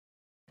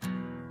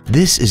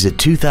This is a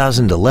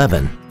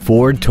 2011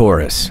 Ford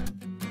Taurus.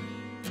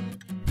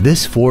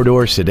 This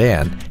four-door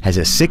sedan has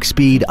a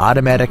 6-speed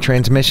automatic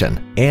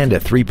transmission and a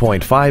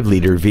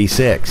 3.5-liter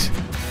V6.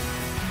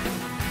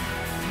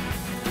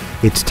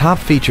 Its top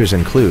features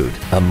include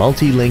a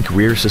multi-link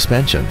rear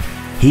suspension,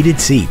 heated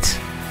seats,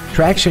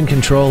 traction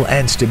control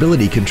and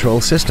stability control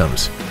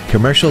systems,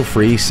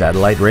 commercial-free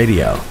satellite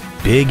radio,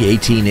 big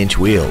 18-inch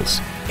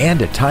wheels,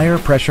 and a tire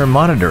pressure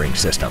monitoring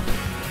system.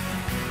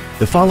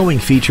 The following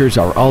features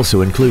are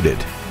also included: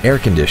 air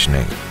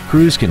conditioning,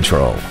 cruise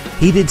control,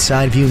 heated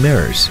side view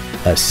mirrors,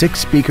 a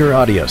 6-speaker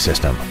audio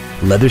system,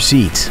 leather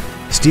seats,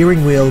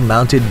 steering wheel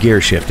mounted gear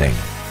shifting,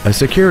 a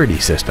security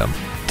system,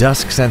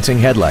 dusk sensing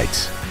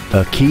headlights,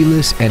 a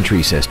keyless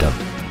entry system,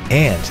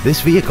 and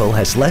this vehicle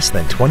has less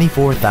than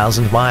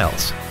 24,000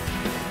 miles.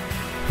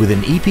 With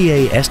an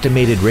EPA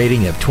estimated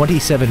rating of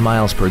 27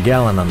 miles per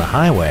gallon on the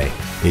highway,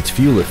 its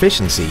fuel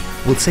efficiency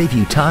will save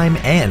you time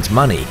and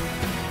money.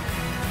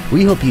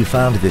 We hope you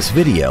found this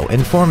video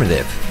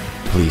informative.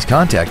 Please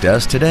contact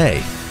us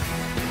today.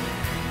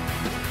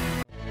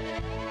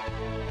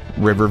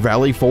 River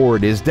Valley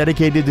Ford is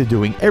dedicated to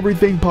doing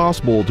everything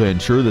possible to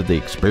ensure that the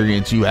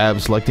experience you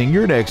have selecting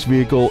your next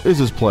vehicle is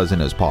as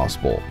pleasant as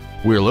possible.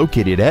 We're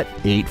located at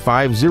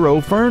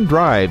 850 Fern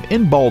Drive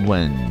in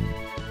Baldwin.